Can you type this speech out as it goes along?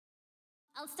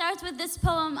I'll start with this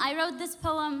poem. I wrote this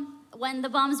poem when the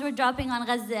bombs were dropping on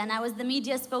Gaza, and I was the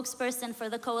media spokesperson for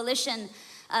the coalition,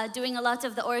 doing a lot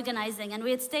of the organizing. And we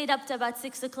had stayed up to about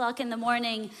 6 o'clock in the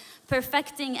morning,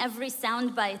 perfecting every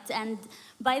soundbite. And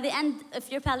by the end,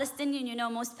 if you're Palestinian, you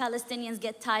know most Palestinians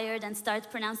get tired and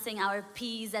start pronouncing our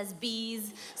P's as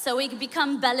B's. So we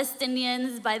become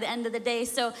Palestinians by the end of the day.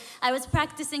 So I was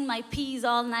practicing my P's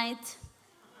all night.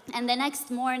 And the next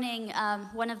morning,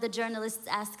 one of the journalists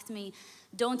asked me,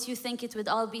 "Don't you think it would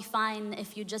all be fine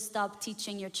if you just stopped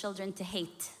teaching your children to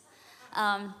hate?"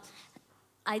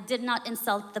 I did not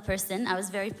insult the person. I was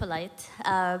very polite.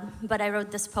 But I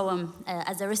wrote this poem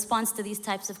as a response to these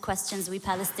types of questions we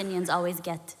Palestinians always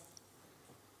get.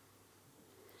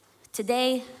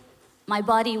 Today, my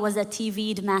body was a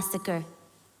TV'd massacre.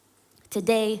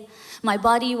 Today, my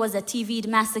body was a TV'd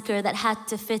massacre that had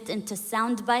to fit into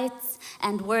sound bites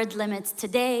and word limits.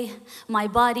 Today, my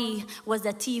body was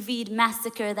a TV'd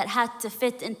massacre that had to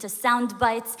fit into sound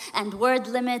bites and word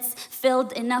limits,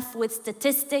 filled enough with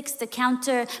statistics to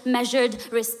counter measured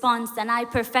response. And I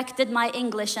perfected my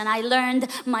English and I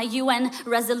learned my UN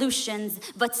resolutions.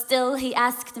 But still, he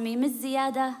asked me, "Ms.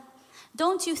 Ziyada,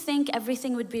 don't you think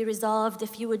everything would be resolved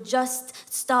if you would just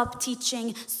stop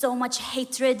teaching so much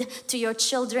hatred to your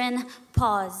children?"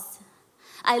 Pause.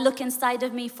 I look inside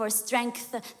of me for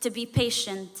strength to be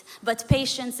patient, but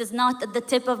patience is not at the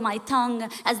tip of my tongue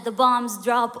as the bombs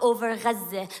drop over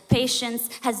Gaza. Patience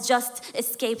has just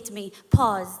escaped me.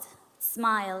 Pause.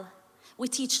 Smile. We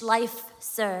teach life,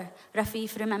 sir.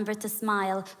 Rafif, remember to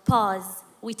smile. Pause.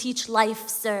 We teach life,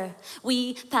 sir.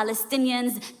 We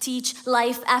Palestinians teach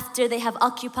life after they have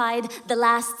occupied the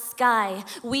last sky.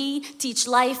 We teach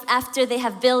life after they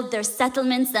have built their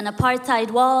settlements and apartheid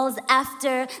walls.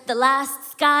 After the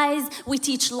last skies, we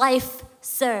teach life,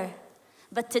 sir.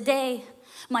 But today,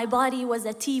 my body was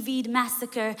a TV'd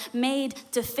massacre made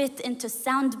to fit into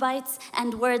sound bites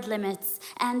and word limits.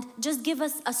 And just give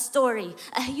us a story,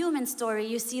 a human story.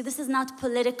 You see, this is not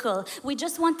political. We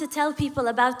just want to tell people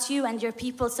about you and your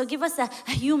people. So give us a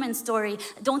human story.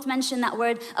 Don't mention that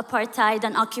word apartheid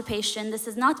and occupation. This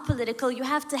is not political. You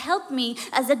have to help me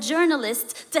as a journalist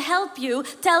to help you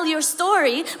tell your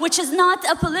story, which is not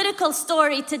a political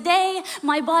story. Today,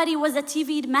 my body was a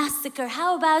TV'd massacre.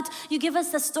 How about you give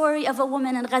us a story of a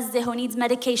woman in Gaza who needs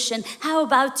medication? How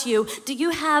about you? Do you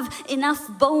have enough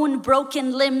bone-broken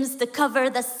limbs to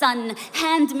cover the sun?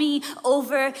 Hand me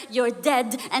over your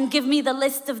dead and give me the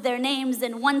list of their names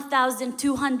in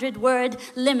 1,200 word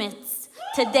limits.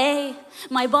 Today,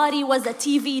 my body was a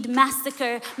TV'd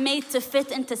massacre made to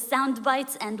fit into sound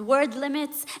bites and word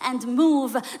limits and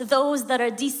move those that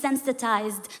are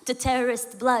desensitized to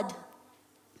terrorist blood.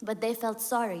 But they felt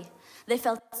sorry. They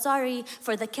felt sorry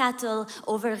for the cattle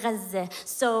over Gaza.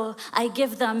 So I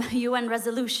give them UN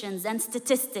resolutions and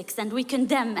statistics, and we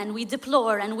condemn and we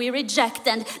deplore and we reject.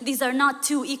 And these are not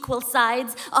two equal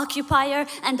sides, occupier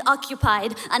and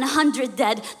occupied, and 100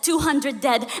 dead, 200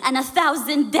 dead, and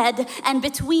 1,000 dead. And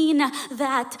between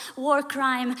that war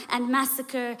crime and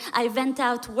massacre, I vent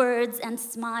out words and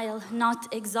smile,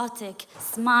 not exotic.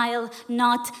 Smile,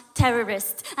 not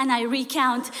terrorist. And I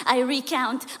recount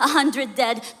 100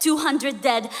 dead, 200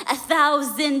 dead,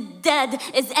 1,000 dead.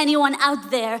 Is anyone out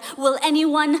there? Will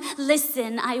anyone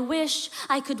listen? I wish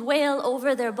I could wail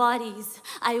over their bodies.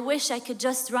 I wish I could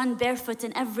just run barefoot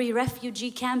in every refugee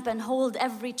camp and hold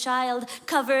every child,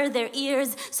 cover their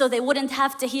ears so they wouldn't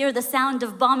have to hear the sound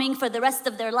of bombing for the rest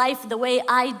of their life the way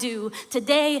I do.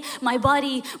 Today, my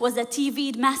body was a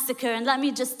TV'd massacre, and let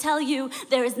me just tell you,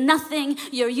 there is nothing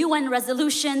your UN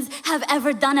resolutions have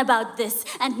ever done about this.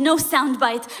 And no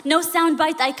soundbite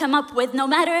I come up with, no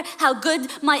matter how good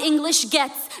my English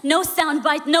gets, no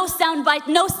soundbite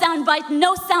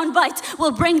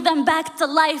will bring them back to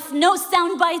life. No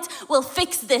soundbite will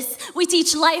fix this. We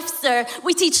teach life, sir.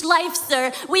 We teach life,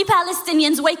 sir. We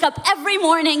Palestinians wake up every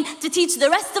morning to teach the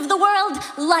rest of the world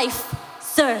life,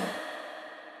 sir.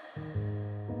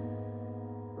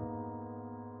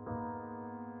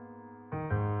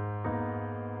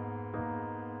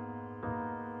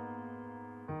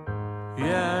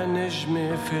 يا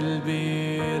نجمة في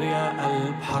البير، يا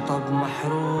قلب حطب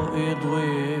محروق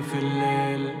يضوي في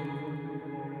الليل،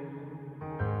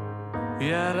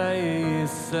 يا ريس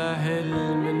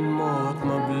ساهل من موت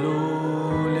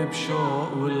مبلول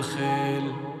بشوق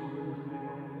والخيل،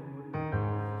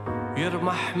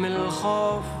 يرمح من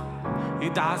الخوف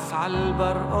يدعس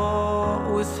عالبرقوق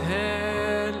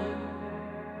وسهيل،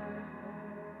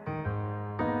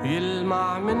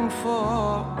 يلمع من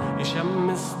فوق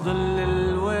يشمس ظل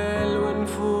الويل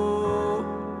ونفوق،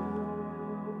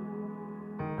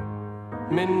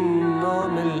 من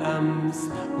نوم الأمس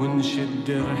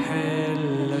ونشد رحيل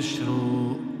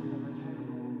لشروق.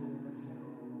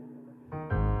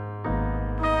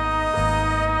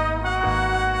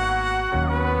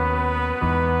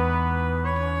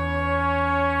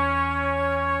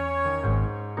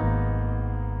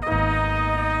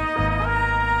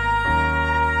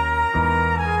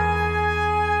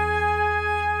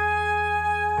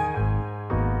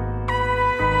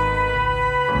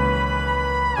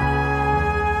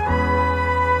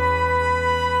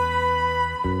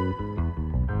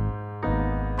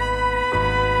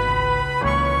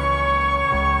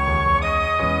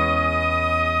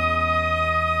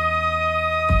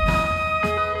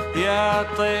 يا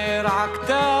طير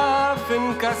عكتاف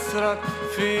انكسرت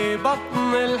في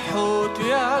بطن الحوت،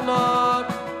 يا نار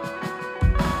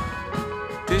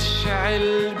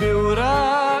تشعل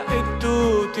بوراق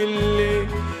التوت اللي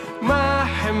ما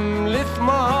حمل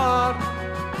ثمار.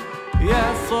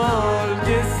 يا صوت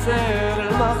السير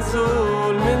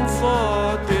المغزول من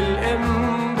صوت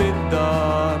الأم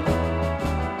بالدار.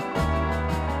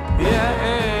 يا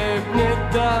ابن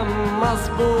الدم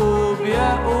مصبوب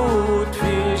ياقوت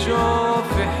في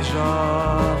جوف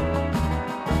حجار.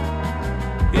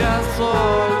 يا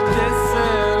صوت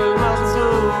السير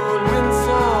المغزول من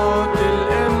صوت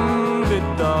الأم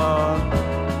بالدار.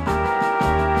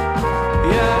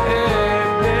 يا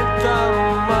ابن الدم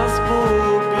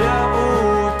مصبوب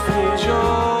ياقوت في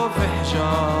جوف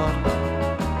حجار.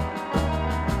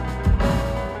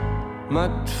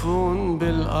 مدفون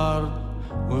بالأرض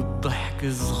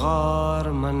وبضحك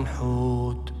صغار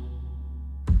منحوت.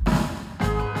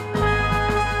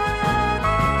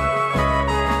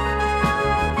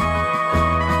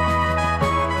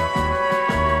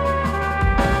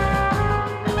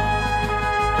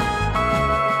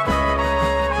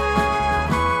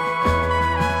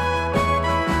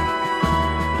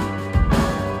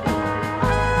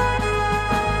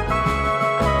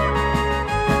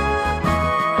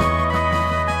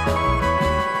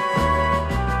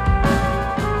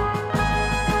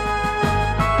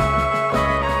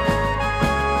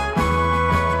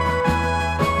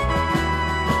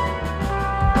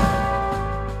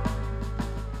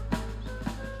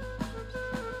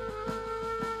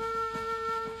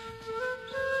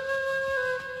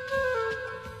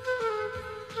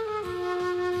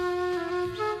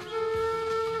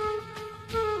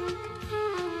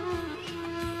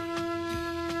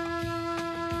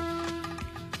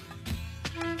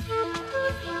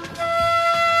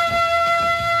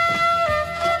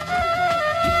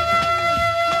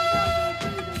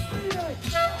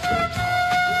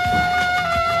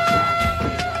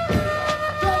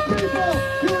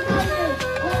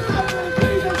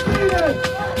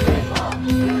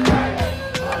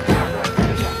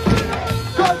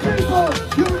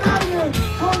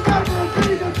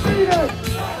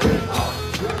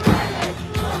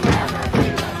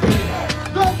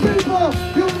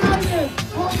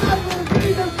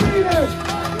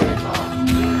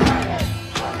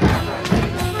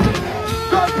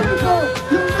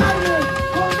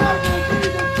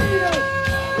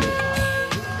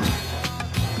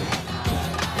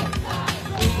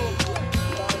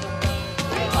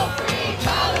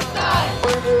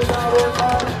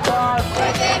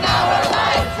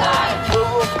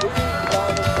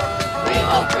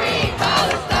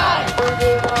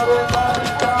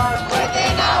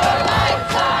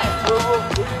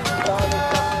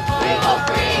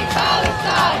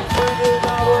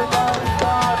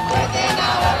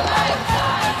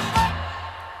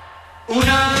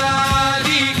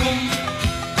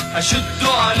 أشد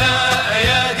على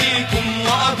أياديكم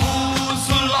وأبوس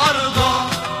الأرض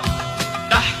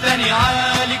تحت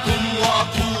نعالكم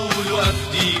وأقول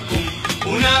أفديكم.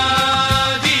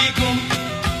 أناديكم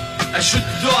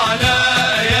أشد على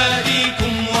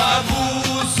أياديكم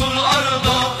وأبوس الأرض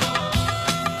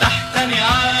تحت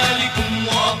نعالكم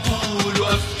وأقول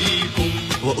أفديكم.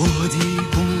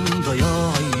 وأهديكم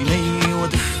ضياع عيني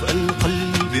ودفء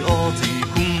القلب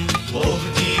أعطيكم.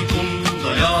 وأهديكم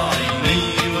ضياع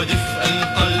عيني ودفء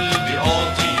القلب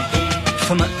أعطيكم.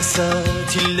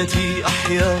 فمأساتي التي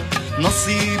أحيا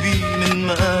نصيبي من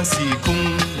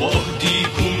مآسيكم.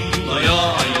 وأهديكم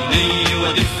ضياع عيني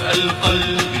ودفء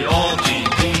القلب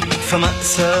أعطيكم.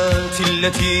 فمأساتي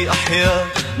التي أحيا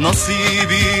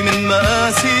نصيبي من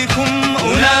مآسيكم.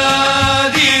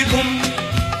 أناديكم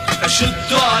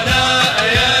أشد على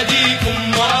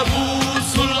أياديكم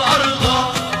وأبوس الأرض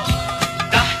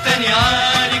تحت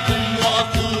نعالكم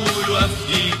وأقول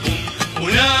أفديكم.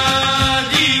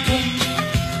 أناديكم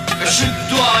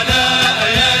أشد على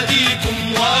أياديكم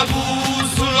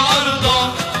وأبوس الأرض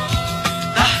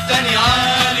تحت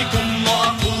نعالكم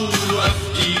وأقول أفديكم.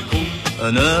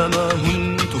 أنا ما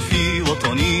هنت في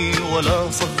وطني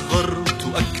ولا صغرت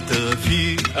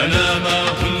أكتافي. أنا ما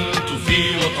هنت في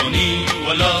وطني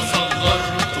ولا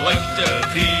صغرت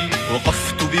أكتافي.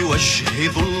 وقفت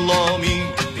بوجه ظلامي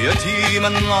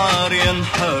يتيما عاريا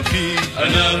حافي.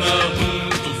 أنا ما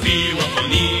هنت في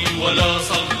وطني ولا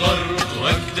صغرت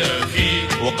أكتافي.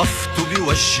 وقفت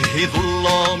بوجه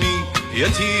ظلامي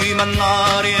يتيما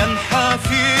عاريا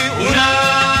حافي.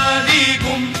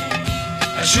 أناديكم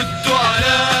أشد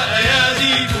على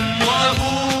أياديكم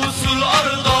وأبوس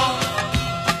الأرض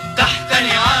تحت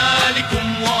نعالكم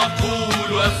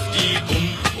وأقول أفديكم.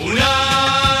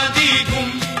 أناديكم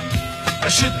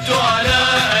أشد على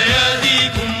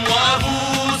أياديكم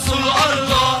وأبوس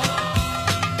الأرض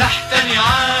تحت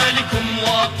نعالكم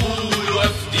وأقول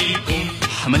أفديكم.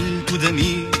 حملت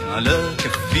دمي على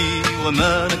كفي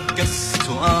وما نكست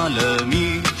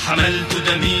أعلامي. حملت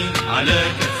دمي على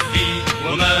كفي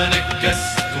وما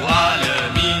نكست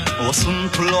أعلامي.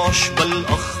 وصنت العشب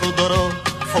الأخضر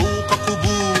فوق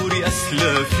قبور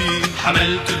أسلافي.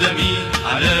 حملت دمي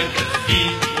على كفي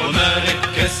وما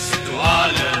نكست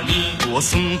أعلامي.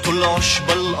 وصنت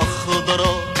العشب الأخضر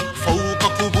فوق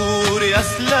قبور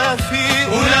أسلافي.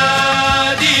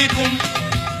 أناديكم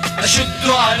أشد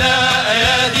على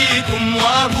أياديكم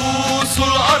وأبوس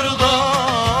الأرض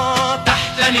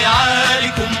تحت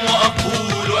نعالكم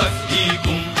وأقول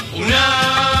أفديكم.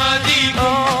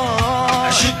 أناديكم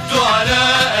أشد على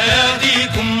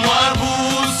أياديكم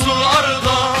وأبوس الأرض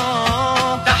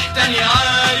تحت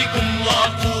نعالكم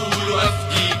وأقول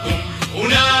أفديكم.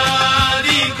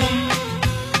 أناديكم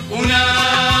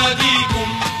أناديكم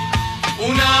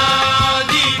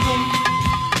أناديكم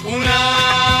أناديكم.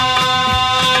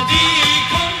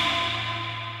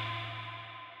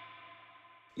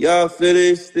 Ya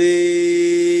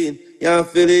Philistine, Ya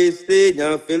Philistine,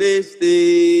 Ya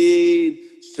Philistine,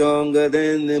 stronger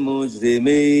than the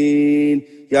Muslimin.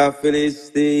 Ya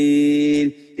Philistine,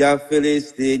 Ya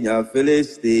Philistine, Ya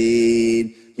Philistine,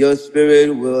 your spirit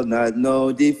will not know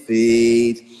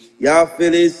defeat. Ya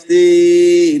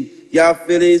Philistine, Ya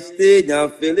Philistine, Ya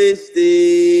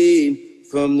Philistine,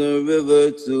 from the river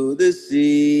to the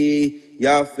sea.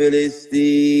 Ya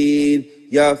Philistine,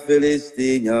 Ya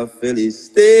Philistine, Ya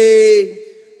Philistine,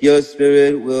 your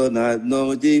spirit will not know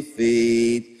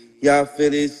defeat. Ya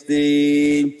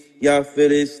Philistine, Ya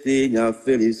Philistine, Ya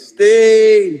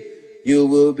Philistine, you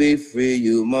will be free,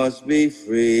 you must be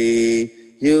free.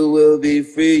 You will be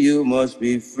free, you must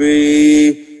be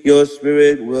free. Your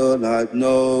spirit will not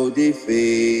know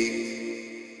defeat.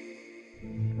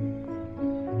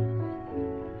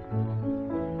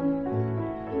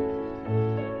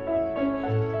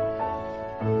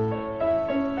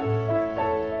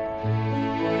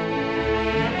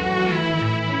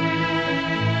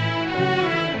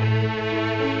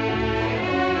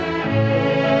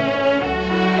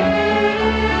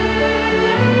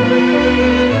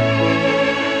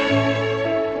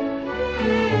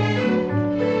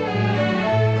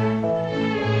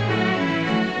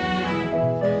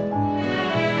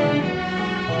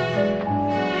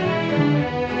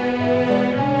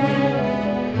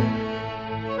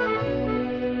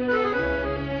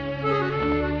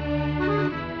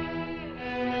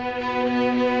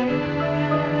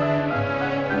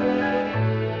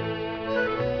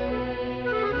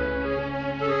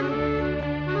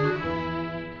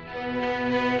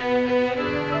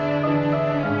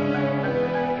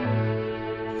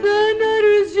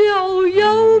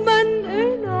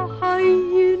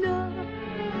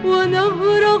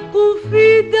 ونغرق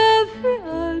في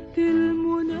دافئات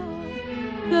المنى.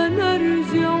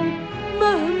 سنرجع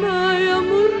مهما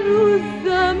يمر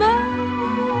الزمان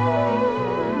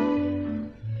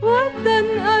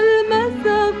وتنأى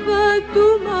المسافات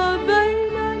ما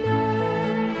بيننا.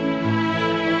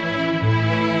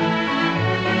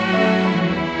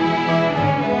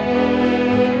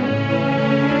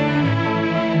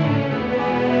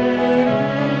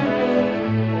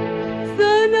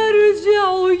 سنرجع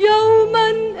يوما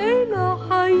إلى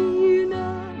حينا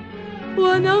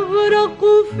ونغرق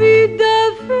في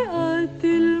دافئات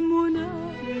المنى.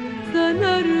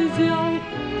 سنرجع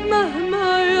مهما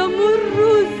يمر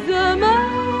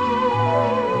الزمان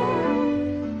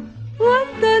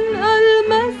وتنأى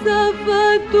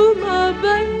المسافات ما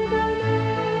بيننا.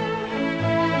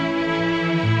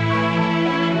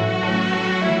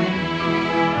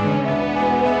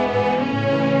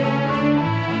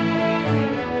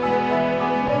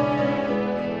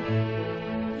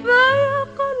 فيا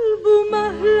قلب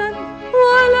مهلا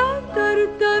ولا ترى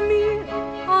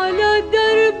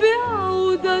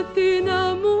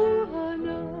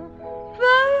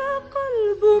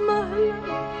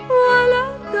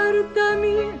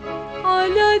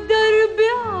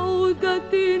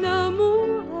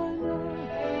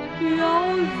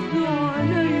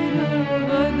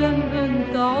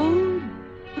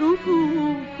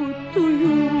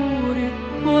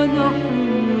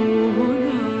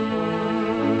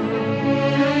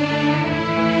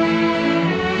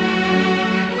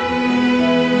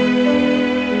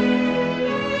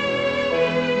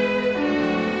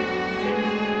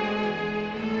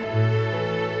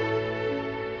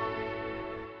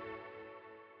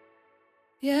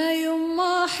يا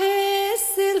يما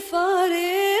حس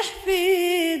الفرح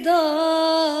في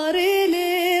دار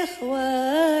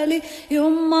الإخوالي،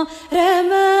 يما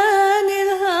رماني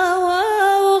الهوى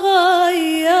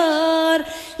وغير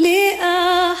لي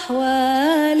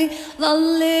أحوالي،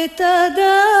 ظلت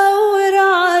أدور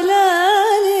على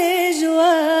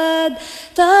الجواد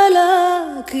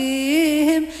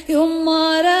تلاقيهم،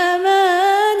 يما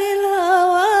رماني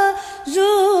الهوى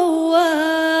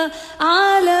جوا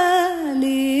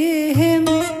علاليهم.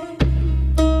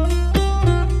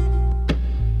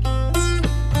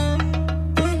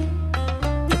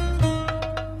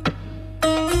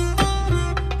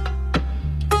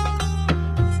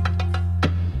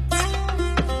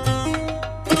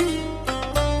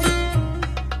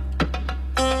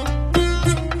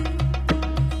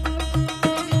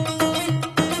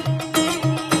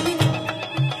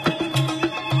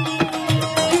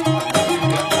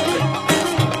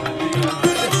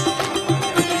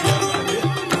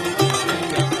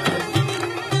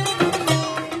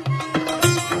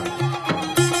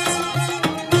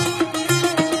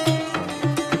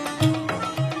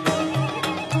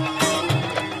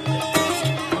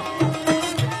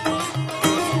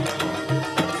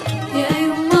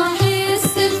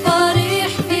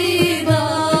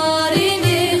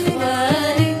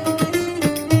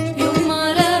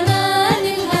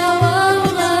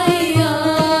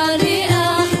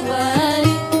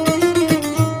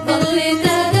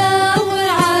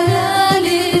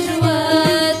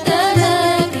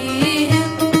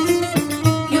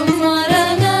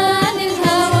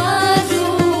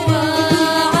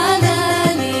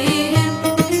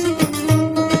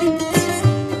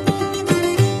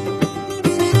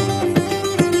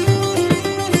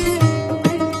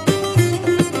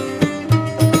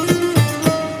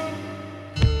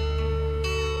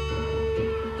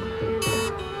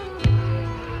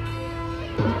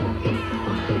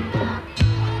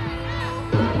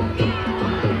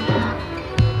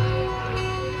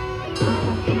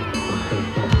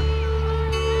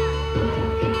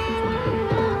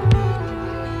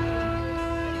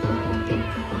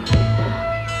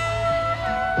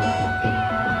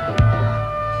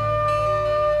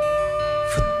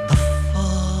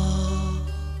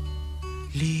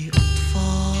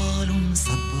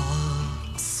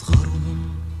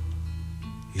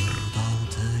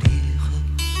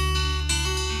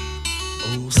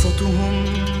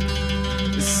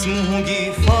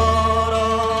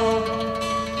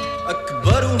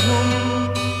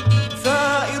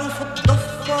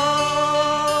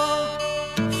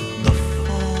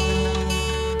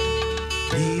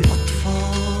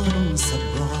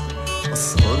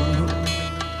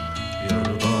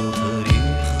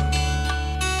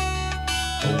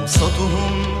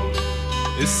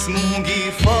 اسمه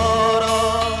جفارة،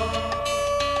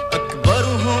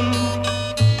 أكبرهم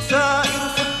ثائر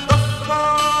في الضفة.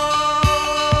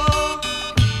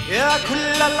 يا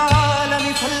كل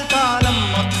العالم فلتعلم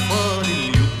أطفال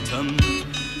اليتم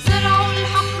زرعوا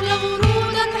الحقل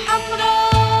ورودا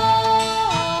حمراء،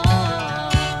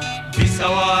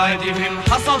 بسوادهم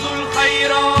حصدوا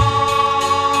الخيرات.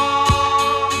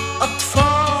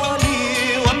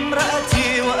 أطفالي وامرأتي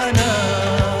وأنا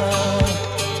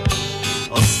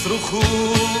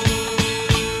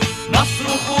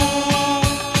نصرخ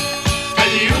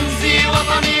فليمسي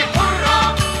وطني حرة،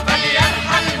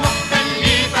 فليرحل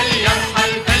محتلي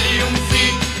فليرحل، فليمسي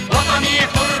وطني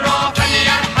حرة،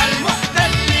 فليرحل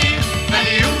محتلي،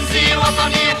 فليمسي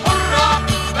وطني حرة،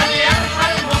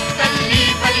 فليرحل محتلي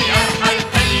فليرحل،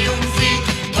 فليمسي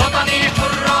وطني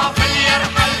حرة،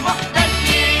 فليرحل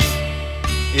محتلي.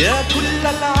 يا كل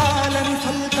العالم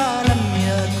فلتعلم،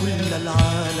 يا كل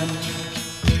العالم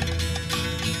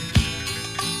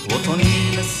وطني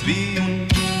نسبي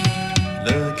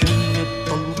لكن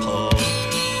الطلقة،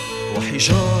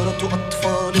 وحجارة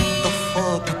أطفال الضفة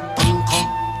كالطلقة.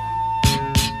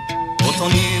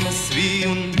 وطني نسبي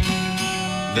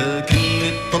لكن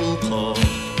الطلقة،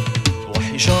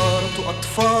 وحجارة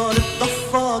أطفال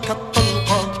الضفة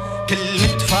كالطلقة،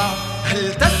 كالمدفع. هل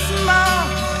تسمع؟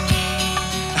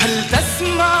 هل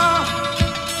تسمع؟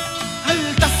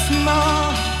 هل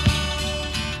تسمع؟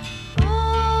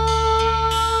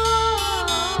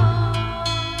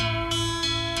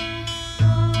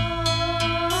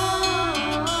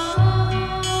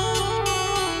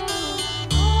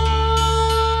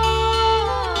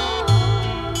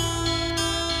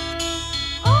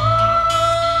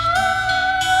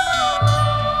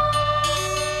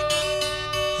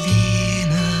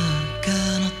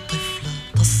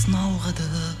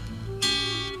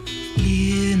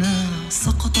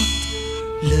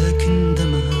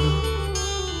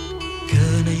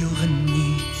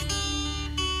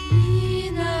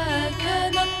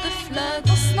 طفلة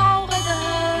تصنع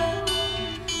غدها،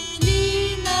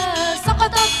 لينا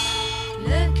سقطت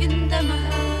لكن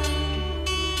دمها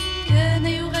كان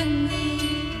يغني.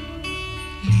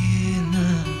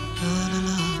 لينا لا لا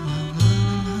لا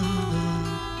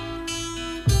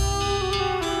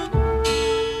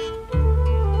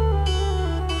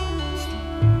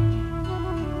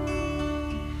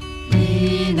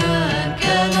لينا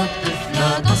كانت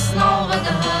طفلة تصنع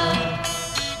غدها،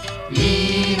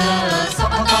 لينا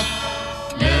سقطت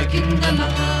لكن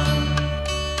دمها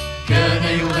كان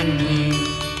يغني،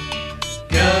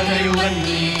 كان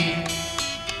يغني،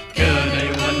 كان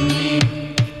يغني.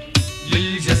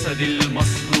 للجسد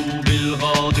المصلوب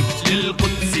الغاضب،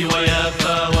 للقدس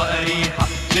ويافا وأريحة،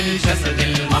 للجسد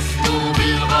المصلوب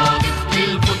الغاضب،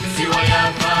 للقدس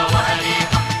ويافا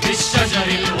وأريحة، للشجر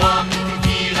الواقف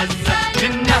في غزة،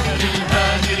 للنهر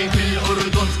الهادر في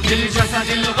الأردن، للجسد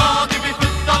الغاضب في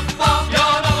الضفة. يا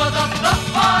نبض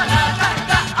الضفة لا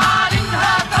تهدأ،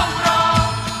 أعلنها ثورة،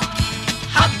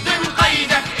 حطم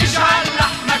قيدك، اجعل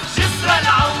لحمك جسر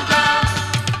العودة.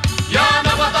 يا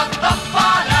نبض الضفة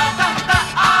لا تهدأ،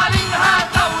 أعلنها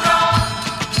ثورة،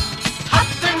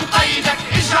 حطم قيدك،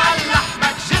 اجعل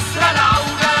لحمك جسر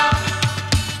العودة.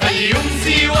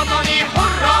 فليمسي وطني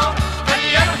حرة،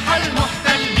 فليرحل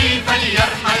محتلي،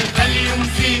 فليرحل،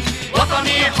 فليمسي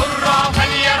وطني حرة،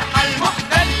 فليرحل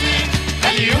محتلي،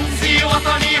 فليمسي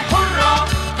وطني حرة،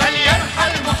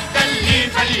 فليرحل محتلي،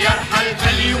 فليرحل،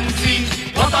 فليمسي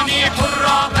وطني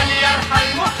حرة، فليرحل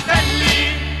محتلي.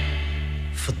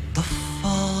 في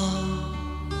الضفة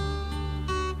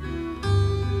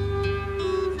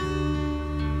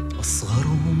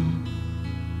أصغرهم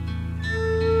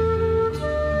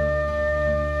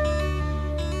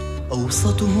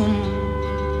أوسطهم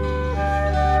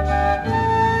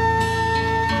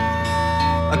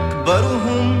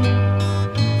أكبرهم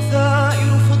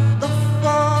ثائر في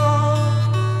الضفة.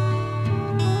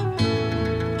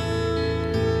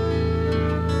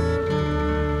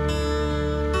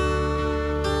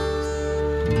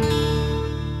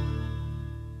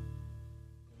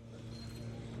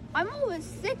 I'm always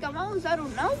sick. I'm always, I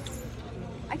don't know.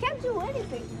 I can't do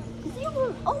anything. You see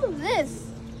all of this.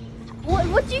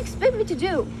 What do you expect me to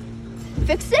do?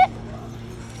 Fix it?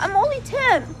 I'm only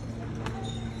 10.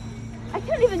 I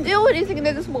can't even do anything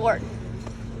this morning.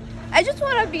 I just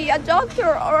want to be a doctor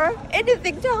or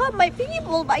anything to help my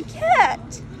people, but I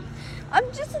can't. I'm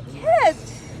just a kid.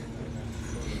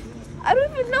 I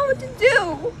don't even know what to do.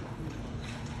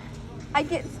 I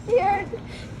get scared,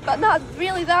 but not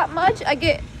really that much.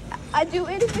 I do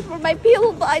anything for my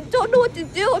people, but I don't know what to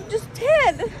do. I'm just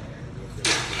 10.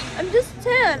 I'm just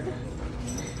 10.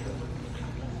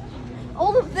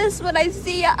 All of this, when I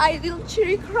see it, I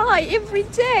literally cry every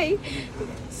day,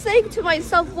 saying to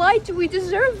myself, why do we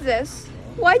deserve this?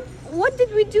 What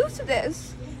did we do to this?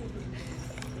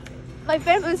 My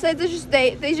family said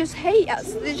they just hate us.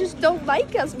 They just don't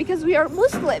like us because we are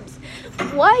Muslims.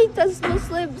 Why does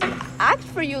Muslims act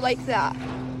for you like that?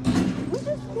 We're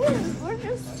just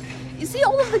kids. You see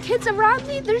all of the kids around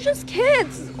me? They're just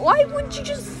kids. Why wouldn't you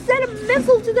just send a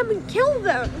missile to them and kill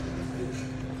them?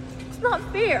 It's not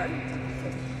fair.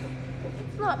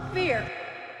 It's not fair.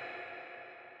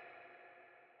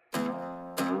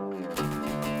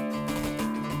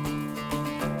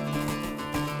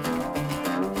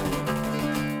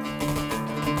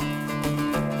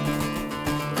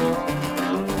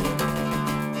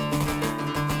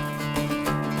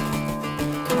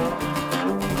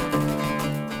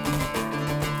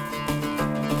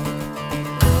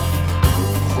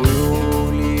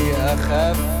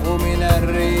 أخف من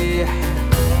الريح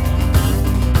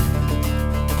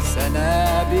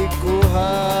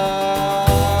سنابكها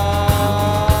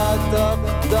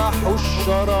تقدح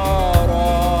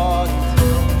الشرارات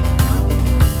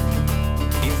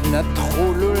إذ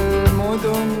ندخل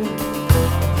المدن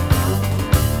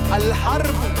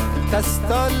الحرب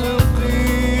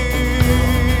تستلقي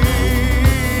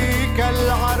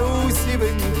كالعروس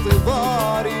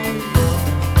بانتظاري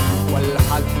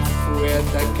والحتف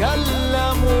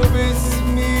يتكلم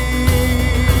باسمي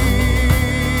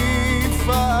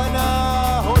فأنا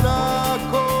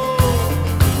هناكم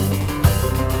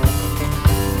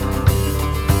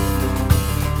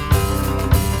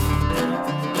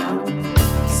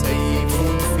سيف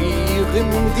في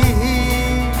غمده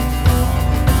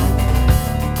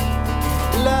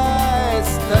لا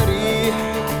يستريح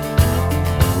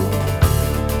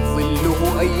ظله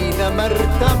أينما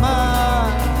ارتمى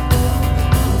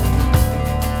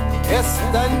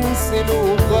يستنسل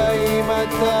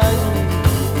قيمة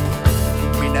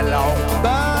من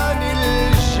العقبان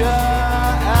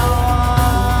الشائعة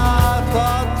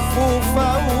تطفو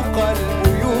فوق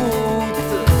البيوت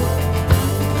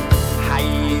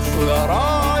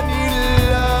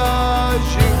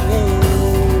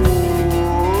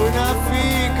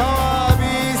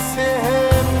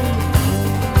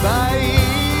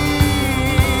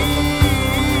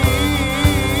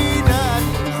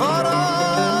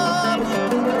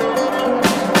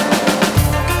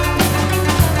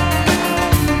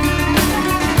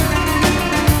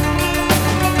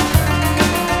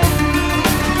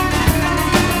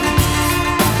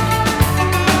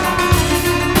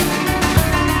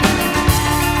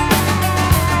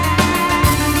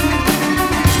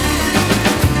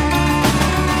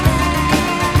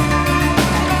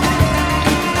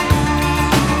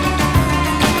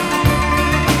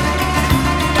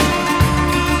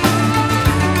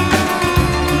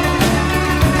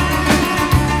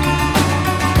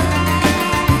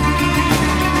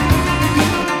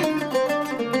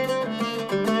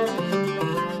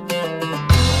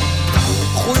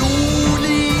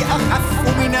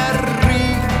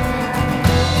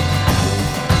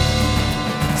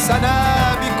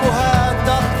سنابكها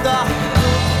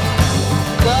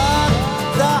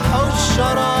تقدح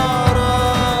الشرارة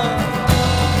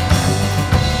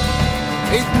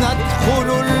إذ ندخل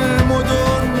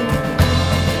المدن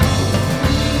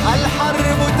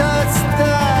الحرب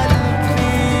تستلقي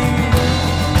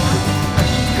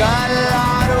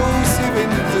كالعروس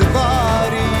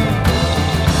بانتظاري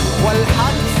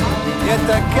والحتف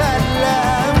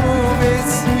يتكلم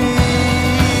باسمي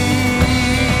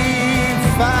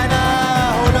فأنا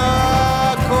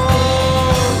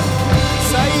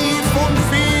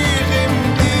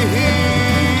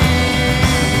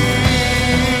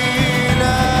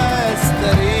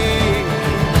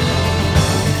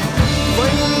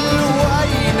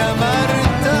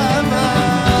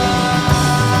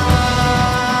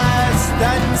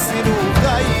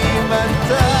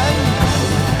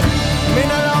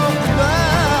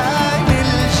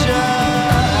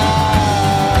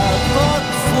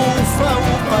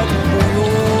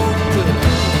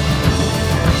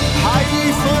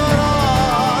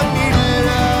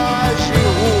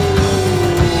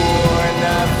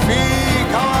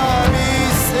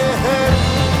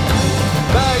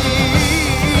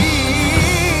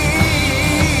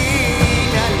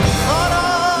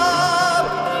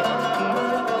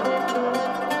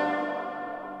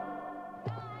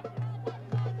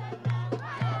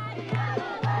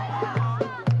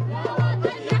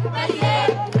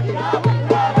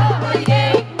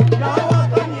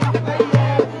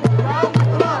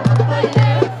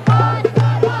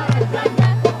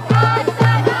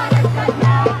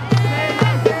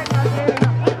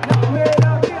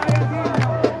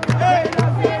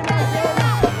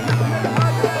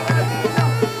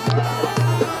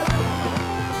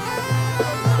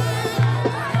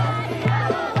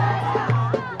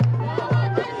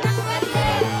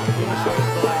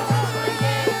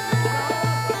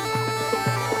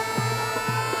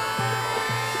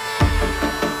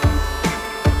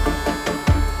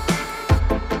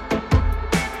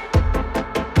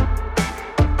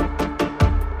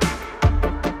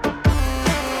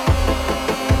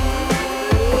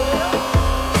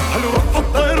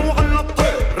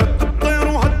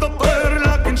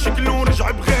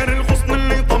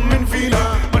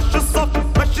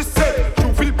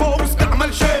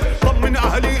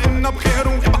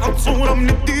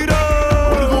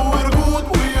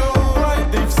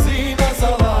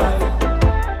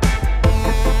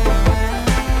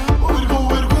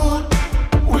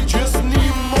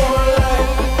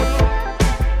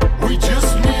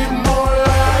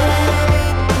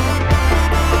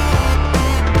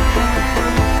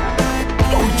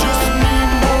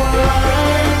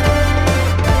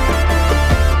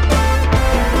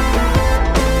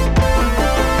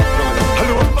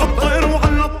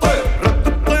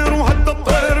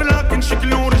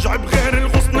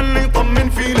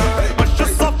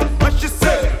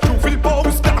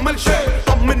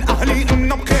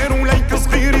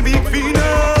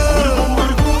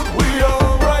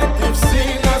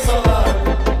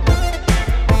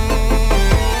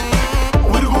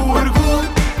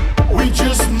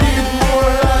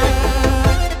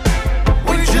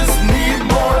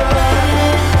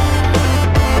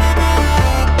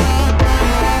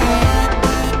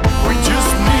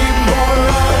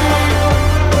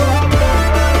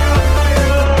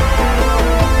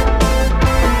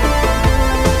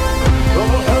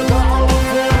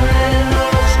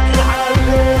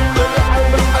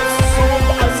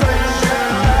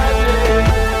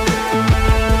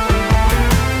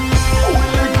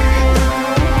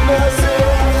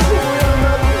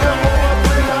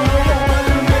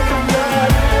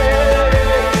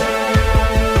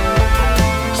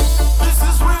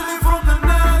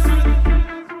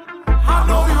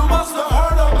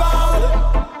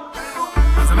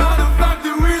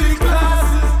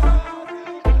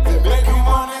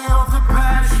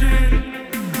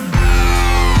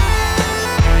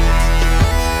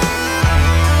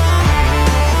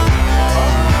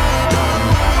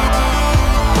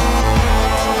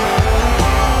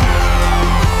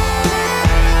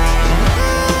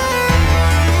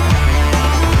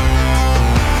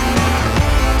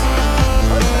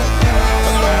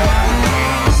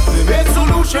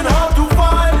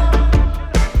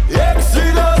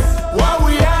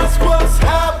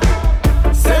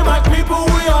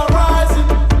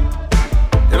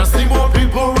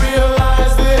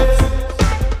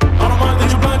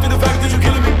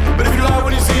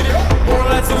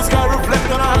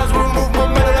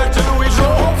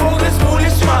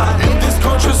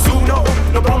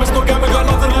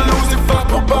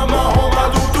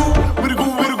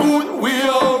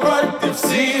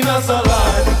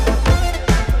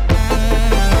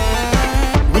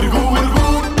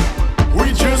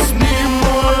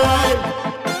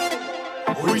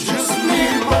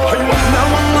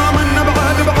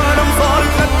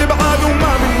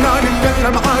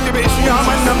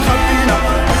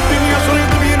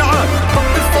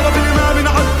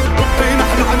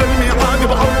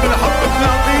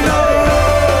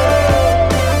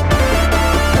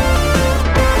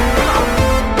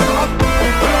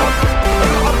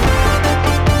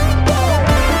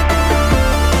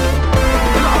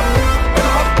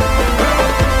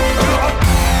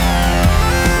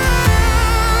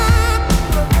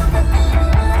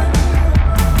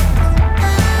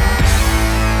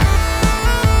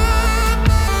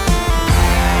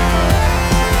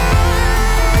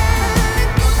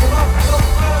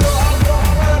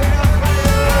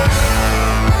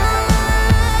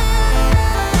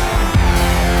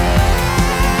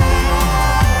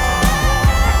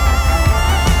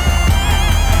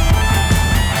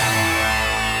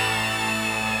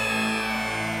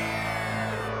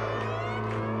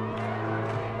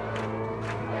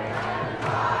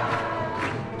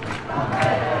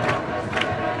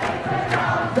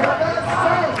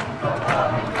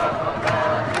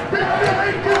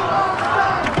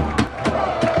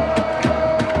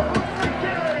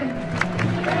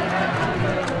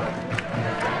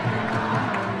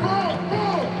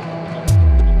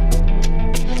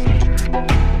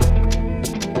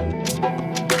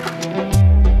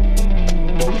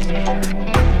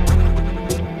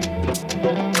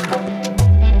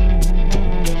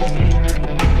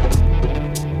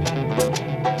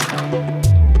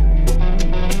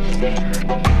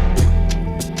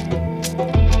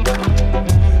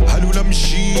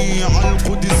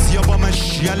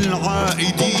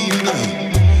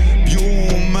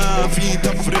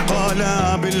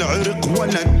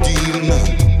ولا الدين.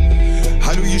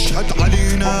 هل يشهد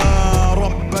علينا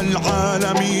رب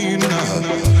العالمين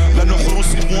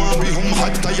لنحرس ابوابهم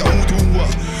حتى يعودوا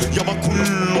يوم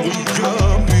كل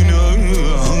غيابنا.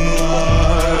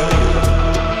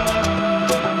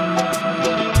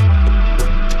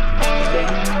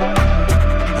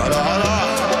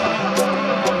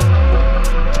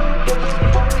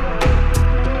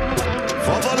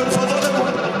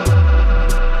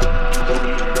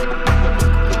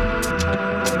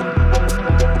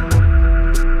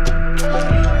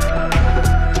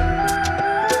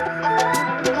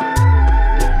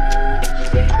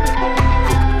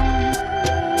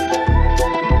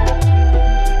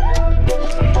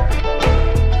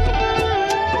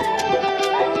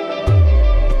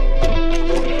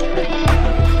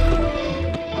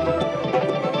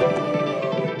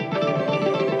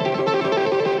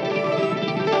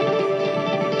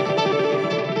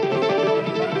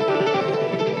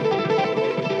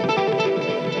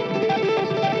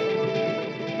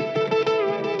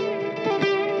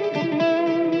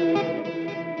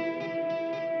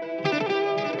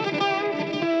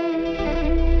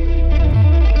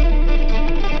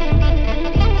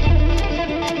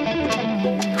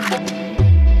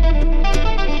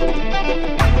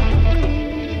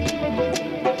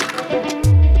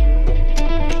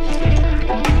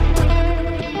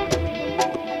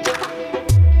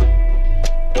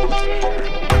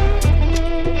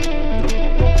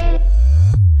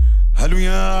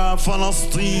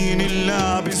 فلسطين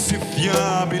اللابس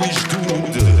ثياب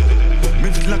الجدود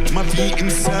مثلك ما في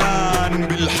إنسان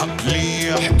بالحق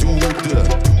ليه حدود.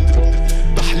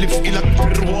 بحلف إلك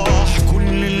برواح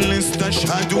كل اللي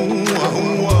استشهدوا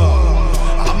وهو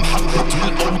عم حقق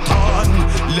الأوطان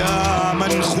لا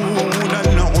منخون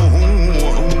العهود.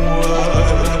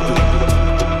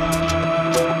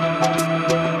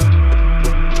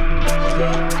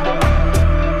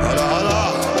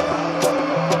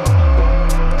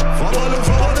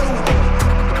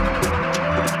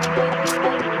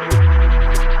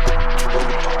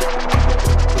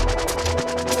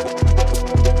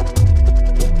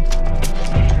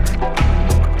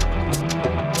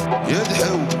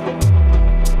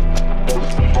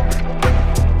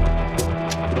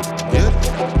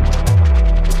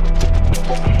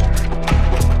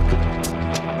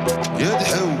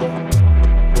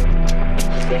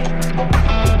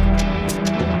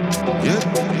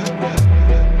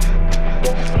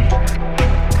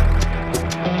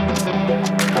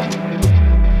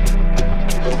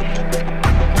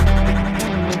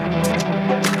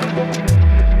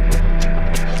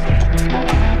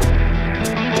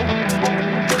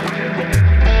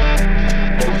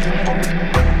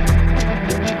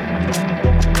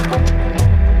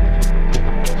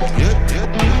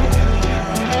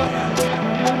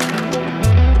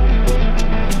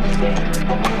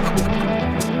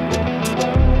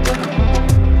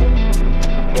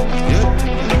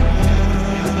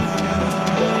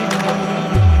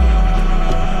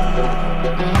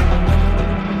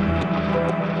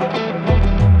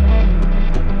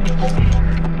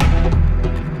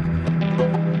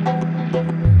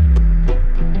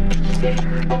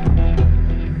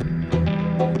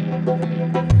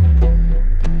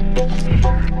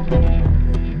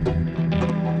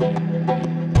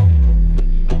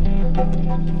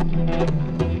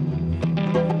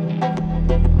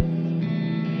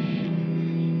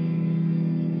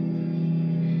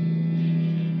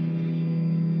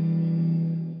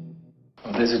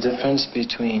 There's a difference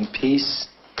between peace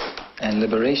and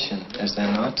liberation, is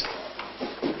there not?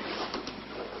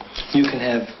 You can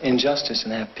have injustice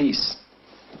and have peace.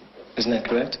 Isn't that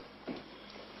correct?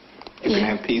 You can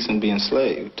have peace and be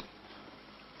enslaved.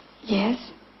 Yes.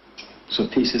 So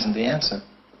peace isn't the answer.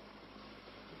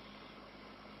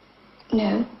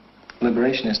 No.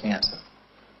 Liberation is the answer.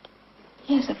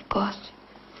 Yes, of course.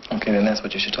 Okay, then that's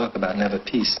what you should talk about, never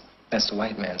peace. That's the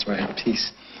white man's word,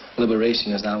 peace.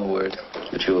 Liberation is our word.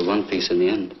 But you will want peace in the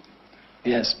end.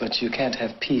 Yes, but you can't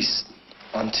have peace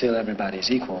until everybody's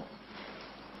equal.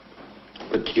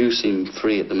 But you seem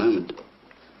free at the moment.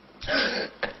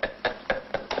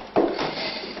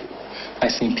 I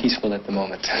seem peaceful at the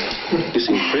moment. You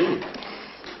seem free.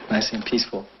 I seem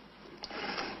peaceful.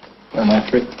 Am I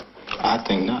free? I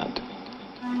think not.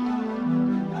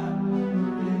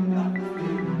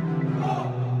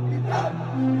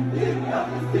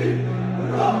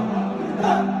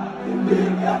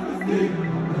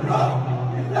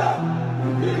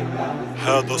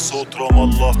 هذا صوت رام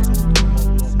الله.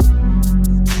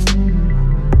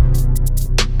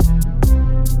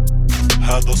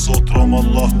 هذا صوت رام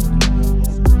الله.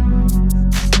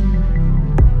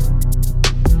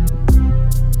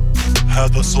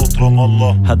 هذا صوت رام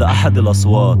الله. هذا أحد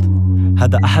الأصوات،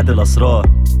 هذا أحد الأسرار،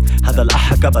 هذا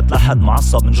الأح كبت لحد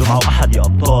معصب من جمعة وأحد يا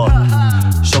أبطال.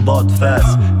 شباط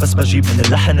فاس بس بجيب من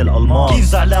اللحن الألماس. كيف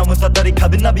زعلان وانت تاركها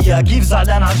بالنبية؟ كيف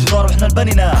زعلان عالجدار واحنا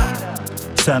البنينا؟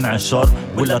 سامع الشر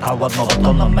ولا تعودنا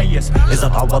بطلنا نميز؟ إذا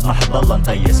تعودنا حضلنا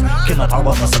نتيس، كنا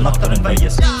تعودنا صرنا أكتر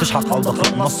نبيس. فيش حق عودة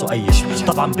خلق نص وأيش،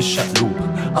 طبعا بالشقلوب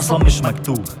أصلا مش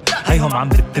مكتوب. هيهم عم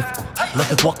بتتفقوا لا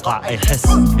تتوقع أي حس،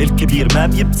 الكبير ما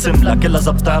بيبتسم لك إلا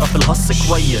إذا بتعرف الهص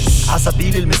كويس.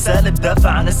 عسبيل المثال تدافع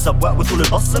عن السواق وتقول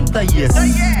البص متيس.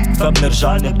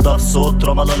 فبنرجع نبدا في صوت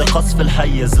رام الله لقصف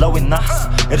الحيز. لو النحس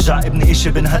ارجع ابني إشي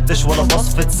بنهدش ولا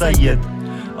وصفة سيد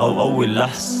أو أول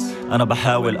لحس. أنا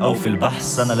بحاول أوفي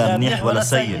البحث، أنا لا منيح ولا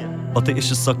سيء.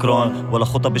 بطيقش السكران ولا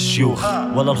خطب الشيوخ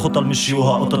ولا الخطى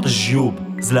المشيوها قطط الجيوب.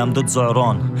 زلام ضد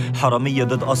زعران، حرامية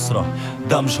ضد أسرة،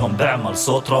 دمجهم بعمل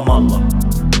صوت رام الله.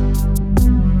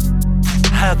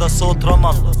 هذا صوت رام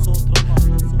الله.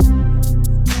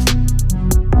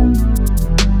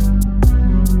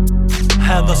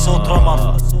 هذا صوت رام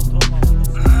الله.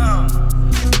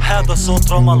 هذا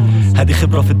صوت رام الله. هذه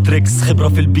خبرة في التريكس، خبرة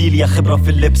في البيليا، خبرة في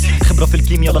اللبس، خبرة في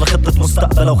الكيمياء بلا خطة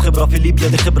مستقبل، وخبرة في ليبيا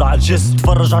دي خبرة على الجسم.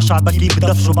 تفرج على شعبك كيف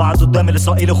بدفشوا بعد قدام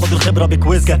الإسرائيلي وخذ الخبرة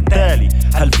بكويز. كالتالي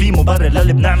هل في مبرر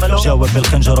للي بنعمله؟ جاوب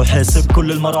بالخنجر وحاسب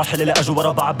كل المراحل اللي اجوا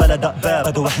ورا بعض بلا دقباب.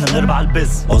 بدو احنا بنربع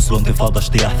البز، وصلوا انتفاضة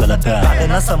اجتياح فلتان.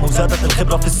 بعد نسم وزادت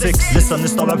الخبرة في السكس، لسه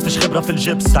بنستوعب فيش خبرة في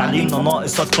الجبس. تعليمنا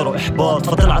ناقص اكتر واحباط،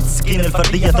 فطلعت السكين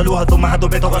الفردية تلوها ثم هدوا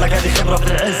بيتها ولا هذه خبرة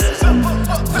في العز.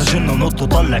 فجنوا نط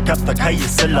وطلع كبتك هي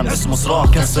السلم اسمه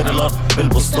صراخ. كسر الارض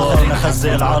بالبسطار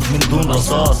نخزق العرض من دون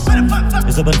رصاص.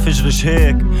 اذا بنفجرش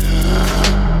هيك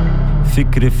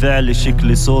فكري فعلي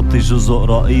شكلي صوتي جزء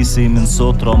رئيسي من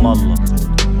صوت رام الله.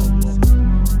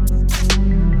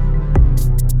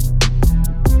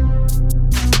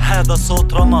 هذا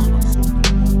صوت رام الله.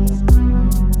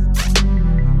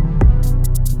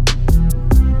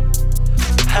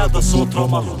 هذا صوت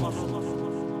رام الله.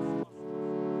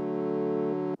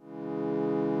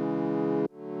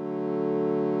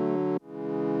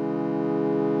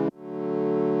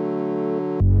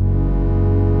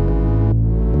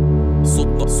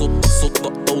 صوتنا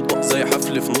ضوضاء زي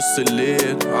حفل في نص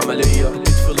الليل. عملية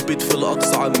بيت في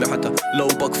الأقصى عمي، حتى لو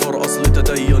بكفر أصل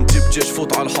تدين. جيب جيش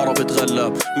فوت على الحارة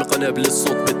بتغلب، من قنابل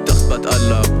الصوت بالتخت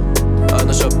بتقلب.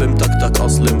 أنا شاب متكتك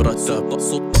أصلي مرتب.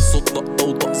 صوتنا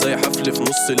ضوضاء زي حفل في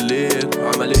نص الليل.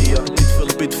 عملية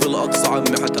بيت في الأقصى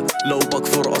عمي، حتى لو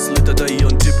بكفر أصل تدين.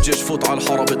 جيب جيش فوت على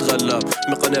الحارة بتغلب،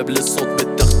 من قنابل الصوت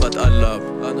بالتخت بتقلب.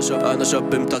 أنا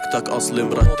شاب متكتك أصلي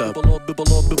مرتب.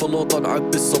 ببلاطة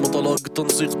نعبي السما طلاق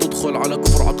تنسيق تدخل على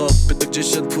كفر عقاب. بدك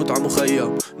جيشن تفوت على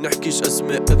مخيم، نحكيش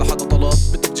أسماء إذا حدا طلب.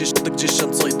 بدك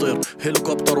جيشن تسيطر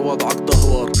هليكوبتر وضعك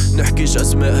دهور. نحكيش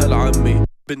أسماء هالعمي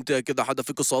بنتك إذا حدا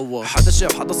فيكو صور. حدا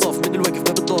شاف حدا صاف من الواقف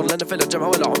ما بالدور، لأنا فعلا جامعة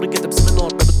ولا عمري كتب اسم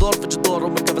النار. ما بالدور في الجدار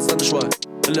ومركب استنى شوي.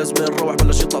 لازم نروح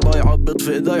بلش يطلع ضايع.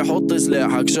 بطفي ايدي حط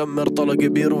سلاحك، شمر طلق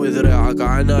بيروي ذراعك.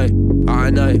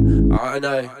 عناي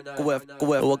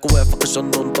كوافق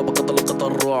الشنون طبقة طلقة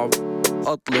الرعب.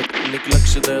 اطلق نكلك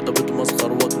شديدة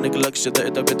بتمسخر وكنكلك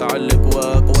شديدة بتعلق.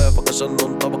 وافق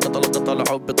الشنون طبقة طلقة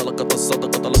الحب، طلقة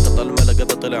الصدقة طلقة الملكة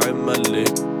طلع ملي.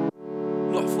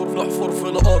 نحفر في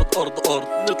الارض ارض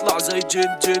نطلع زي جن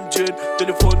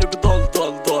تليفوني بضل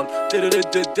ضل تن.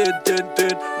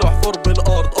 نحفر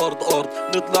بالارض ارض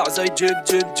نطلع زي جن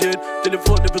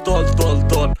تليفوني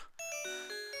بضل.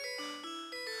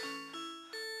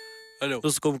 الو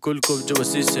رزقكم كلكم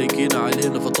جواسيس هيكين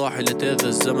علينا فطاحل هذا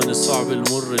الزمن الصعب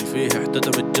المر اللي فيه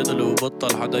احتدم الجدل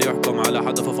وبطل حدا يحكم على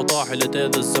حدا. ففطاحل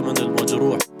هذا الزمن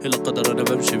المجروح الى قدر انا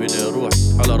بمشي بلا روح،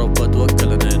 على رب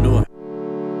اتوكل انا نوح.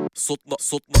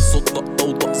 صوتنا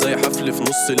ضوضاء زي حفل في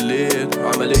نص الليل.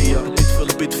 عملية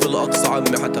بيت في الأقصى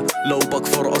عمي، حتى لو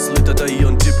بكفر أصل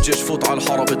تدين. جيب جيش فوت على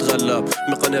الحارة بتغلب،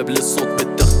 من قنابل الصوت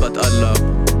بالتخت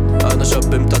بتقلب. أنا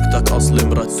شاب متكتك أصلي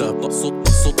مرتب.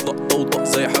 صوتنا ضوضاء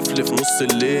زي حفل في نص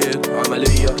الليل.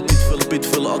 عملية بيت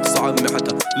في الأقصى عمي،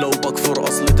 حتى لو بكفر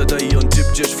أصل تدين. جيب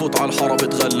جيش فوت على الحارة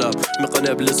بتغلب، من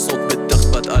قنابل الصوت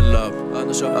بالتخت بتقلب.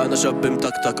 أنا شاب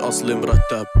متكتك أصلي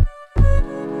مرتب.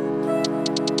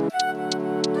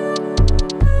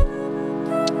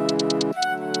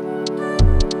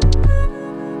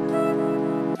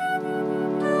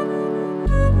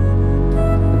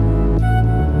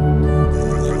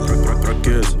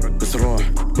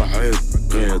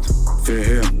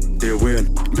 فيهم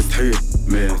ديوين مستحيل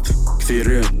مات.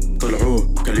 كثيرين طلعوا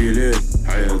قليلين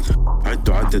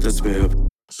عدوا عدد أسباب.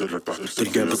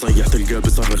 تلقاه بصيح تلقاه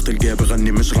بصرخ تلقاه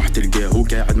بغني مش راح تلقاه هو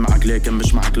قاعد معك لكن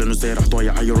مش معك لانه سارح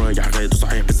ضايع هي رايح غيد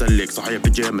وصحيح بسلك صحيح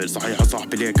بجامل صحيح يا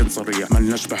صاحبي لكن صريح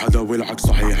ملناش بحدا والعكس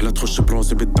صحيح لا تخش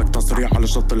براسي بدك تصريح على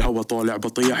شط الهوا طالع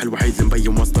بطيح الوحيد اللي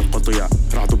مبين وسط القطيع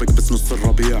رعدو بكبس نص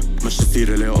الربيع مشي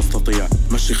سيري لا استطيع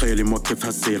مشي خيالي موقف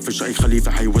هالسير فيش اي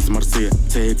خليفة حيوز مرسيه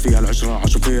سايق فيها العشرة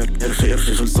عشوفير ارخي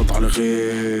خلصت على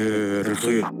خير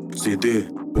الخير سيدي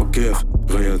وكيف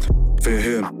غيد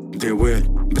فاهم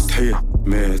ديوان بستحيل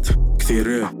مات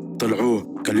كثيرين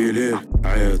طلعوه قليلين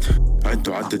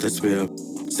عدوا عدة اسباب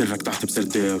سرك تحت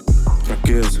بسرداب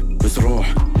ركز بس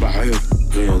روح بعيد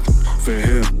غيد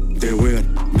فاهم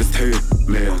ديوان بستحيل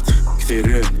مات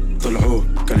كثيرين طلعوه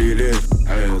قليلين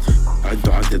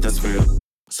عدوا عدة اسباب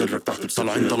سرك تحت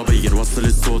طالعين طلبيا وصل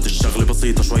الصوت الشغلة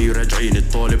بسيطة شوي راجعين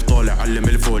الطالب طالع علم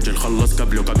الفوج الخلص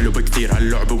قبله بكتير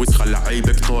هاللعبة وسخة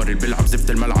لعيب كتار اللي بيلعب زفت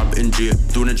الملعب انجيل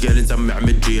دون جيل نسمع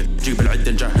متجيل جيب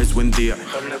العدة نجهز ونذيع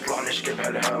خلنا نطلع نشكي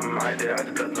بهالهم عادي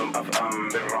عاد بلدنا أفهم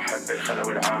بنرحب بالخلا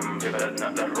والعم في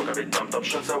بلدنا للركب الدم طب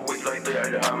شو نسوي لا يضيع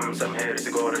الهم سمهير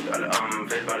سيجارة الأم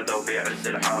في البلدة وبيعز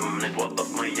الحم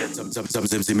نتوظف مية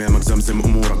زمزم زمامك زمزم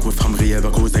أمورك وافهم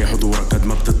غيابك هو زي حضورك قد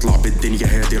ما بتطلع بالدنيا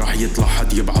هادي راح يطلع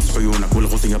حد يبعص عيونك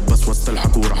والغصن يبس وسط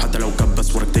الحكورة حتى لو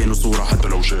كبس ورقتين وصورة حتى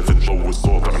لو شافت ضو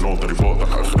الساطع ناطر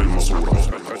فاضح آخر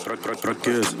الماسورة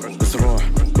ركز بس روح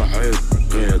بعيد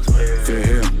غيد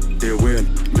فاهم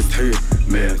ديوان مستحيل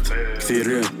مات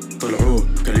كثيرين طلعوه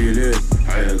قليلين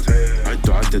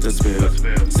عدوا عدة اسباب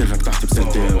سرك تحت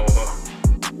بسرداب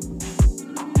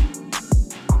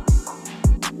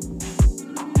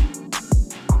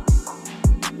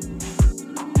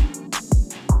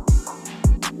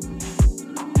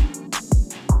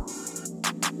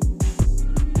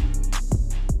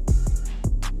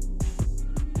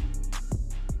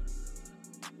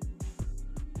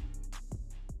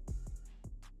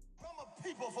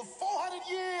people for 400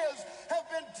 years have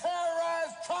been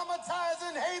terrorized, traumatized,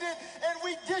 and hated, and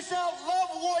we dish out love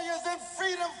warriors and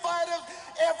freedom fighters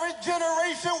every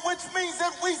generation, which means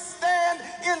that we stand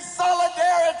in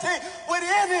solidarity with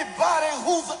anybody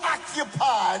who's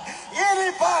occupied,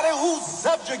 anybody who's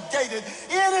subjugated,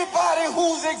 anybody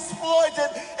who's exploited,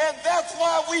 and that's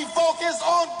why we focus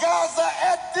on Gaza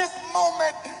at this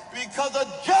moment, because a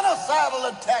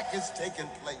genocidal attack is taking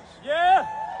place. Yeah!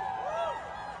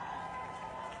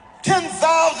 10,000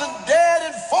 dead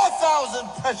and 4,000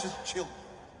 precious children.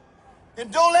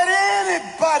 And don't let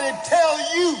anybody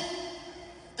tell you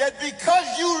that because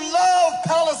you love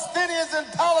Palestinians and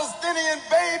Palestinian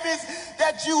babies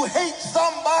that you hate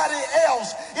somebody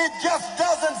else. It just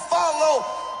doesn't follow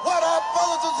what our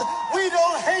brothers and sisters. We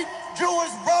don't hate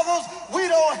Jewish brothers. We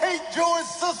don't hate Jewish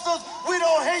sisters. We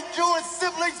don't hate Jewish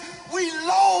siblings.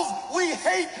 We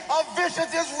hate a vicious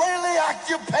Israeli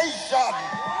occupation.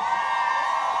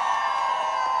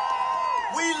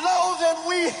 We loathe and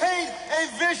we hate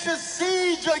a vicious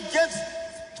siege against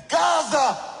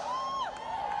Gaza.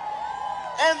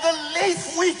 And the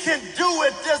least we can do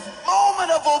at this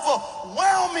moment of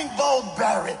overwhelming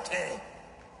barbarity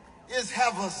is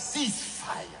have a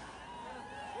ceasefire.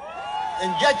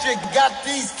 And yet you got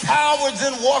these cowards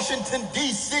in Washington,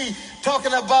 D.C.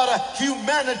 talking about a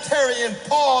humanitarian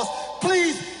pause.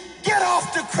 Please get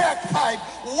off the crack pipe.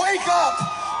 Wake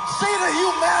up. See the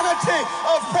humanity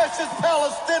of precious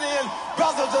Palestinian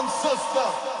brothers and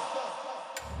sisters.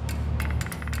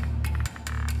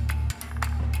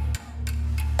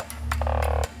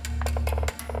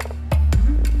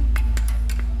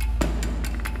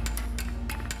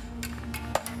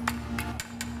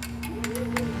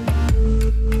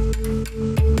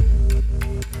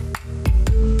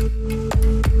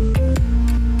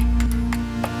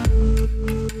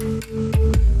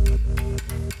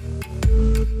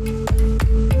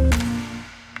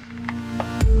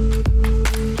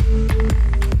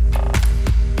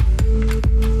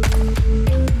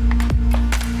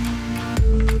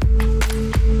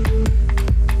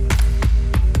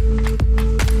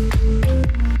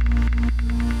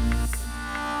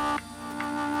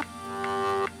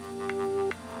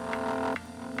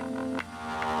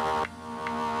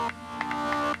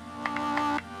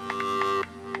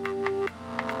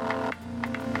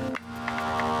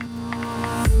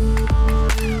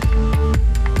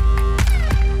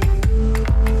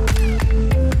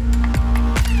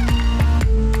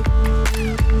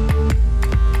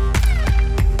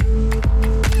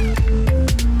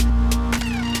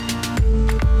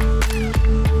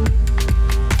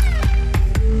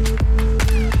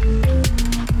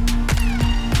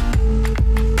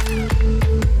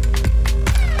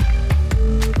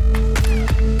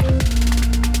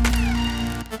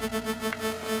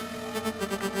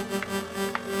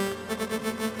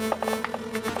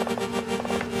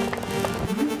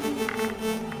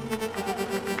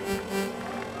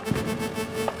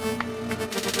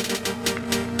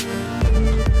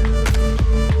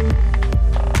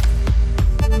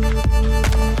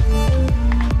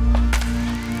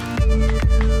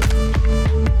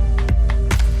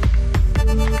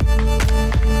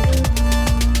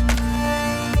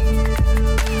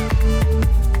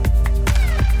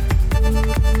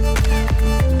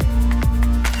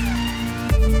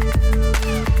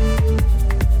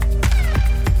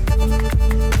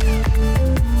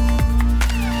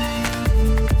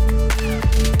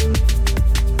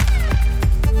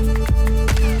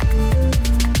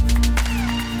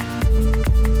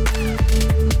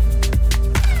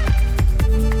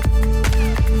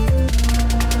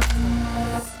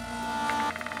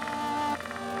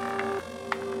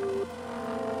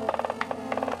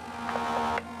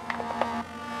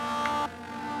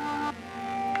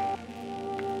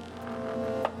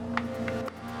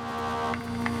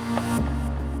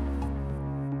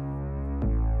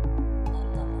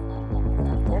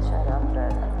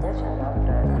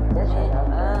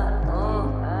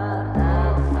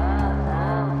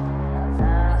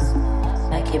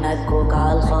 ماكي مكوك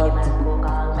عالخط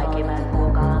ماكي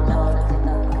مكوك عالخط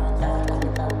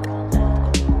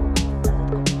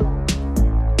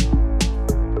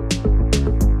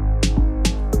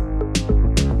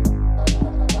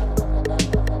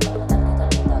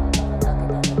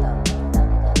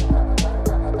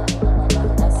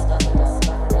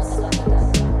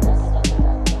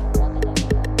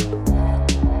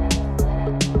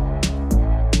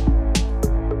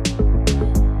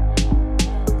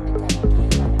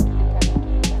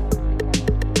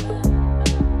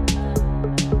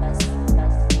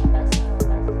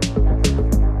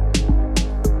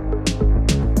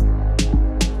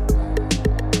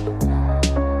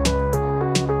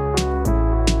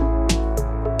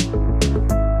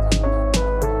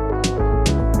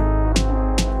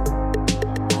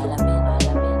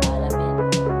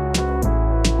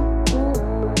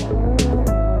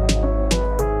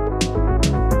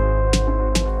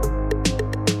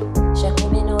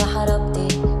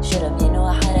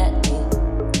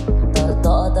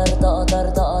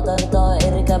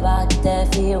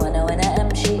وانا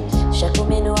امشي شكوا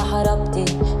من وحربتي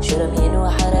شرمين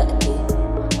وحرقتي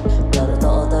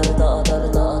ضرطة ضرطة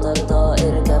ضرطة ضرطة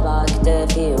اركب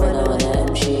عكتافي وانا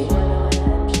امشي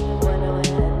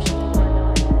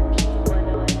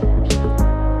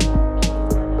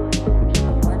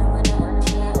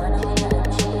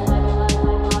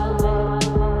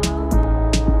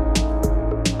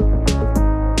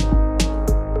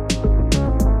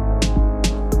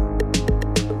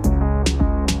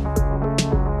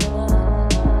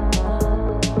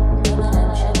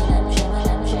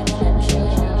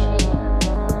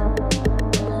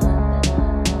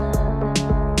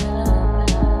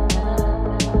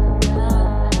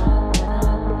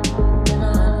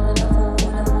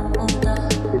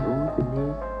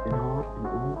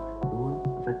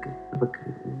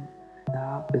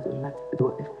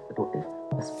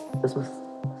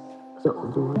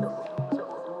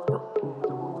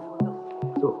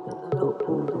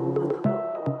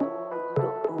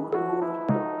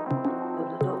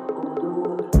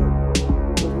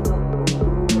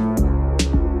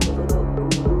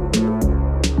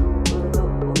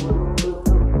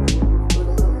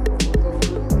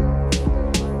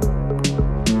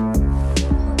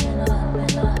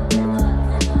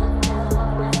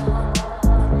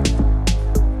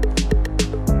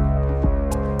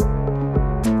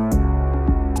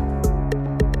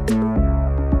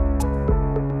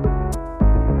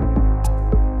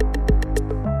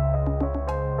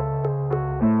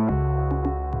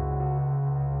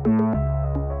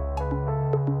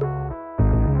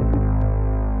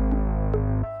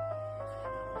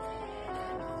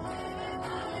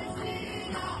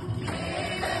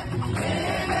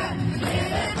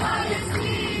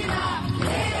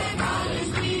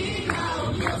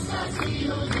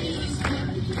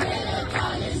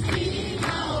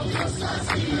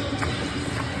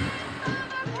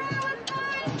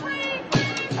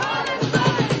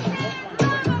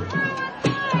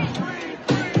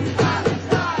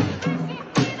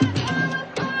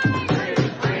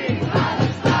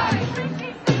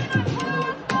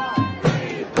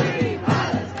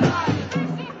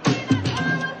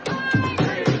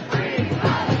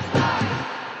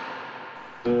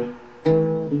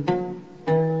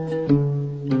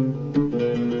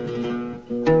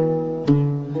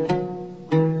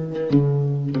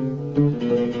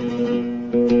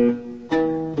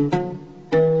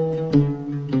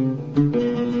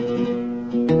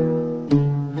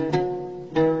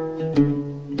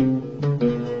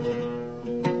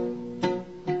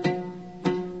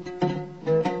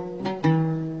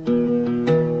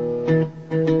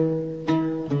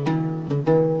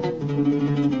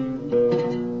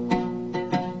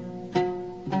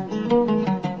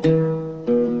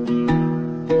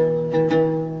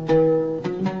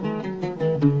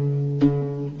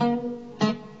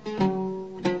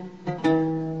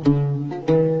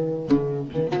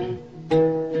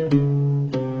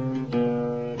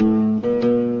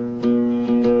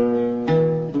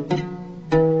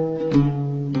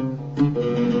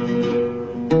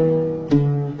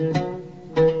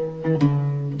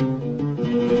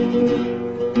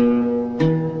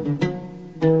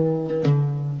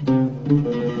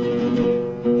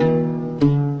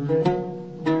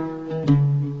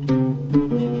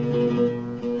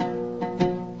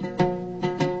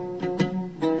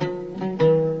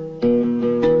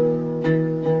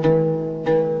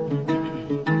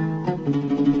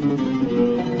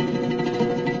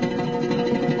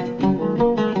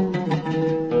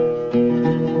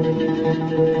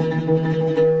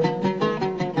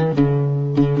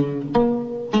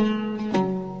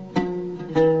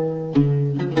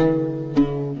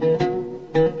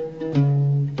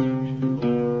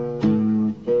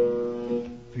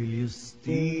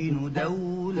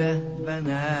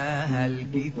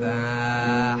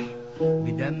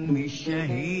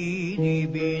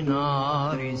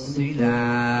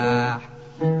السلاح.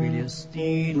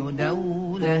 فلسطين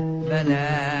دولة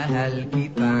بلاها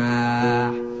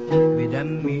الكفاح،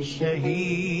 بدم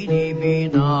الشهيد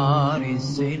بنار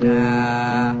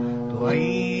السلاح.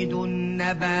 تعيد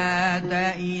النبات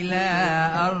إلى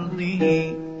أرضه،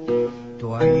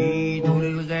 تعيد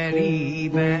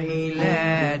الغريب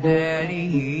إلى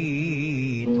داره.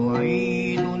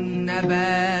 تعيد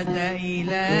النبات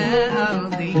إلى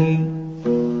أرضه،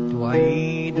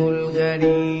 تعيد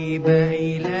الغريب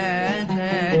إلى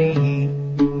داره.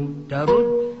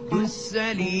 ترد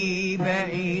السليب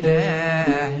إلى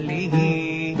أهله،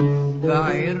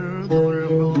 فعرض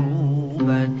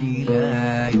الحروبة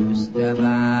لا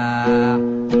يستباح.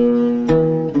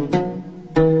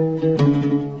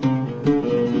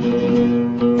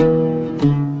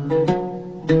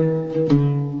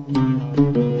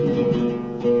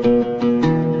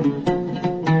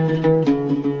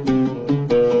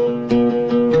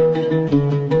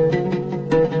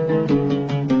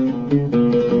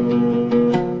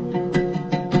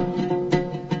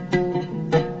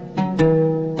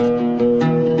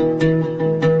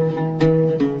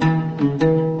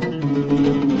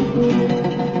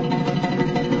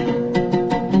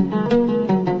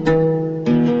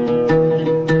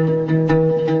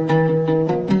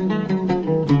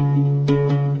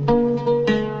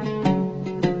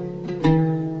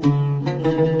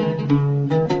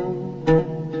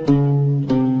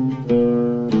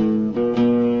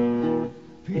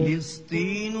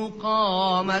 فلسطين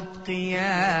قامت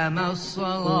قيام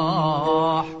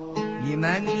الصلاح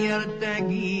لمن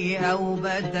يرتجي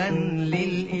أوبة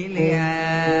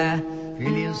للإله.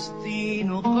 فلسطين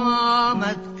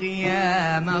قامت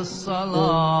قيام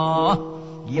الصلاح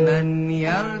لمن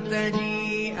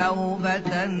يرتجي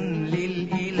أوبة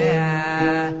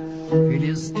للإله.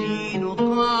 فلسطين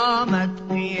قامت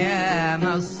قيام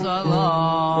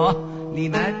الصلاح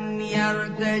لمن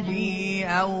يرتجي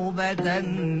أوبة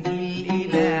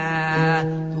للإله.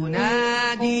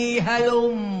 تنادي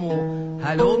هلموا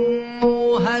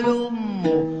هلموا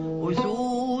هلموا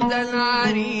أسود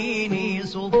العرين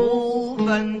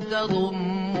صفوفا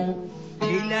تضم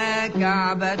إلى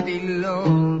كعبة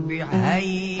العرب.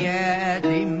 هيا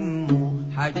أتموا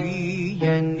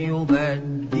حجيجا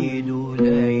يبدد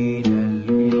ليل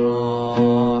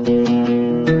الفراق.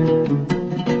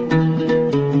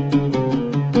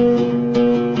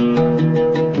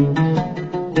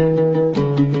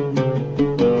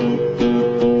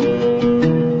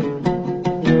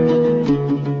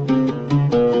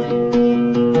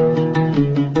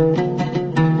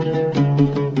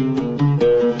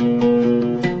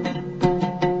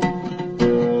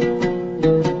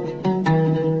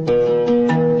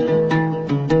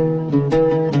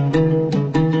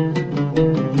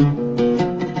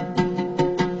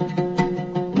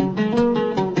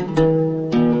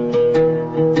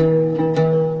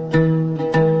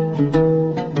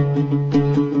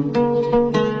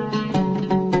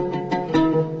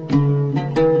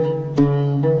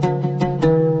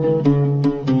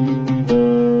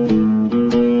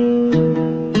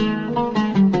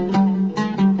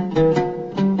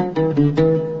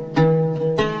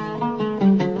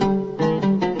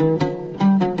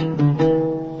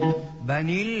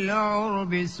 بني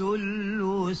العرب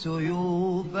سلوا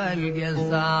سيوف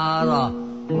الجسارة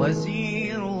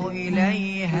وسيروا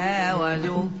إليها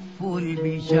وزفوا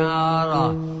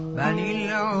البشارة. بني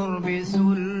العرب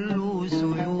سلوا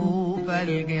سيوف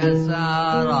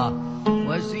الجسارة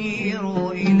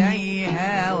وسيروا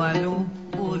إليها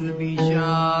وزفوا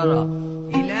البشارة.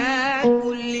 إلى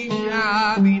كل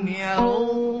شعب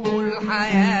يروم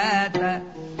الحياة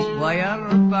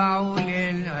ويرفع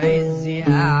للعز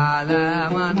أعلى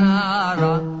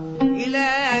منارة. إلى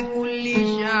كل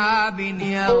شعب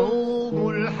يروم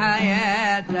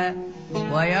الحياة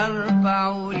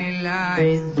ويرفع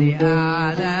للعز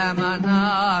أعلى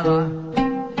منارة.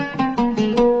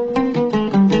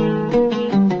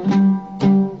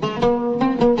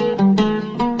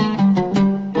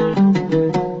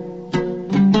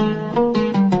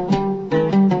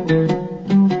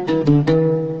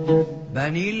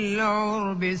 بني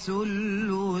العرب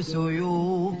سلوا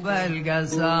سيوف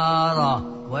الجسارة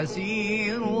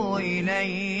وسيروا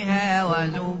إليها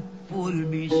وزفوا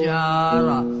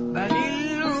البشارة. بني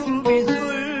العرب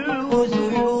سلوا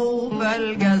سيوف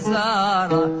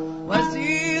الجسارة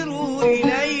وسيروا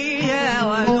إليها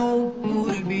وزفوا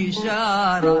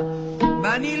البشارة.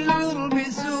 بني العرب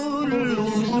سلوا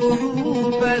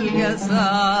سيوف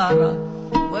الجسارة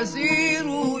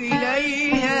وسيروا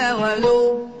إليها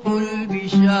وزفوا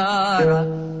البشارة.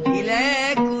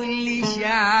 إلى كل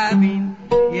شعب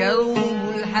يروم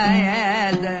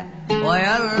الحياة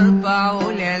ويرفع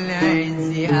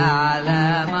للعز في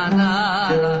أعلى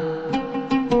منارة